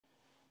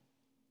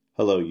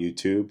Hello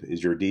YouTube,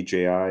 is your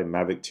DJI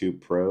Mavic 2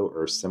 Pro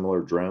or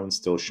similar drone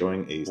still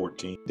showing a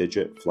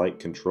 14-digit flight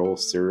control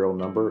serial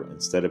number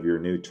instead of your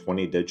new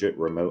 20-digit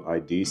remote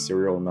ID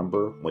serial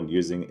number when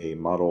using a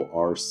Model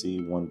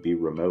RC1B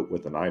remote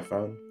with an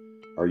iPhone?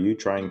 Are you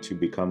trying to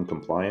become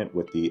compliant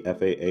with the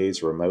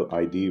FAA's remote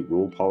ID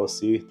rule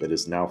policy that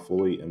is now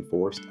fully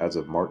enforced as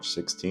of March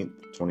 16,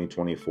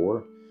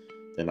 2024?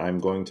 Then I'm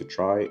going to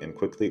try and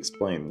quickly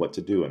explain what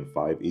to do in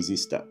 5 easy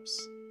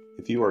steps.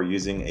 If you are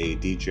using a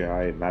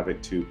DJI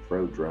Mavic 2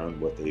 Pro drone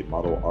with a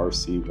Model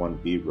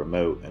RC1B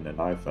remote and an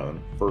iPhone,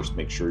 first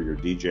make sure your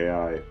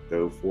DJI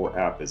GO 4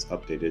 app is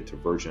updated to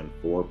version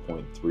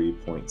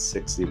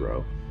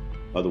 4.3.60,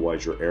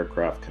 otherwise your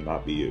aircraft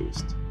cannot be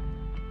used.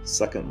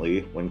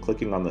 Secondly, when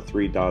clicking on the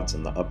 3 dots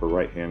in the upper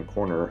right hand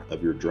corner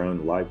of your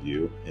drone live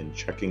view and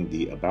checking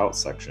the About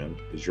section,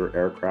 is your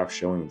aircraft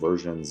showing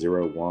version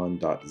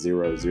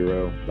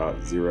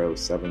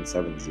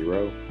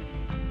 01.00.0770?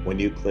 When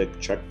you click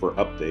Check for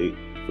Update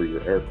for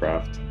your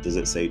aircraft, does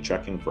it say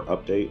Checking for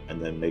Update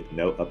and then make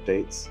no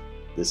updates?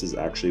 This is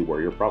actually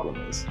where your problem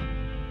is.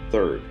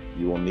 Third,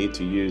 you will need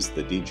to use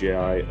the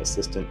DJI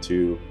Assistant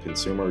 2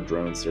 Consumer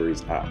Drone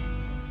Series app.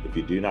 If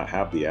you do not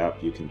have the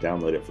app, you can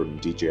download it from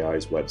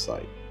DJI's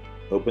website.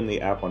 Open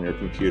the app on your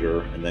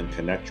computer and then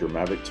connect your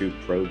Mavic 2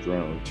 Pro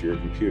drone to your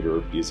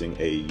computer using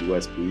a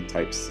USB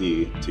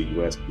Type-C to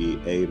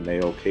USB-A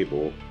male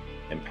cable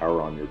and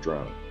power on your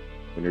drone.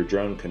 When your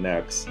drone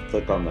connects,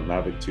 click on the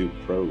Mavic 2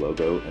 Pro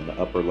logo in the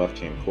upper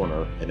left-hand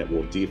corner and it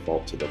will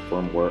default to the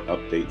firmware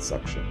update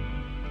section.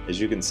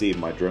 As you can see,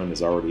 my drone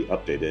is already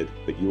updated,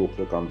 but you will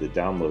click on the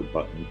download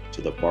button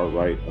to the far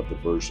right of the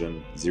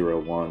version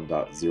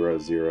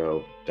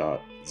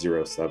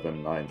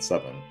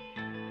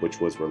 01.00.0797,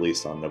 which was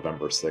released on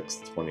November 6,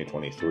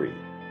 2023.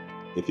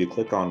 If you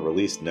click on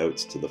Release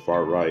Notes to the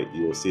far right,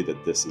 you will see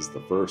that this is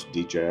the first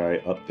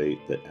DJI update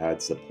that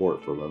adds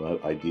support for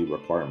remote ID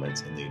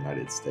requirements in the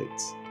United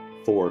States.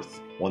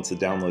 Fourth, once the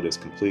download is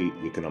complete,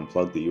 you can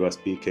unplug the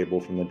USB cable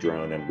from the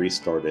drone and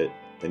restart it.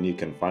 Then you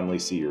can finally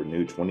see your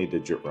new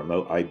 20-digit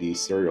remote ID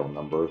serial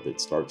number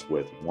that starts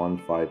with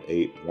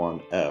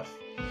 1581F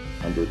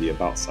under the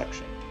About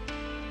section.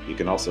 You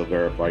can also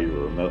verify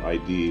your remote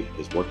ID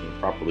is working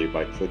properly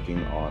by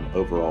clicking on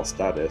Overall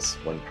Status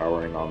when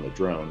powering on the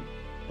drone,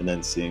 and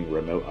then seeing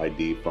remote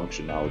ID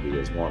functionality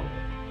as normal.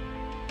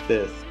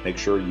 Fifth, make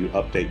sure you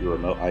update your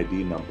remote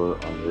ID number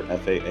on your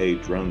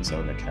FAA Drone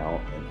Zone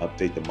account and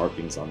update the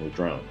markings on your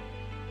drone.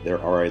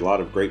 There are a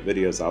lot of great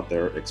videos out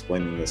there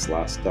explaining this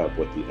last step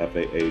with the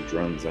FAA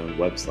Drone Zone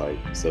website,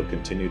 so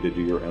continue to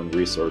do your own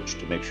research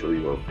to make sure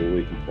you are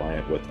fully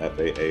compliant with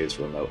FAA's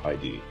remote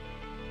ID.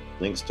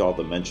 Links to all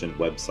the mentioned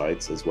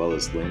websites, as well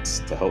as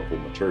links to helpful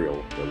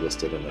material, are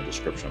listed in the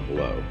description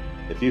below.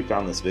 If you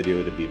found this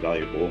video to be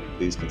valuable,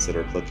 please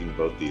consider clicking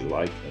both the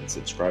like and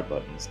subscribe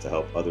buttons to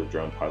help other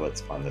drone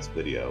pilots find this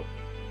video.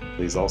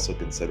 Please also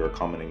consider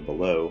commenting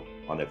below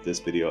on if this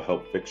video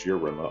helped fix your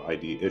remote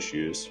ID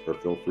issues, or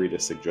feel free to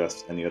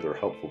suggest any other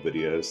helpful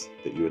videos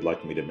that you would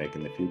like me to make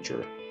in the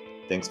future.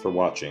 Thanks for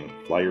watching,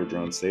 fly your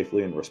drone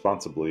safely and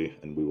responsibly,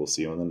 and we will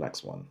see you in the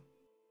next one.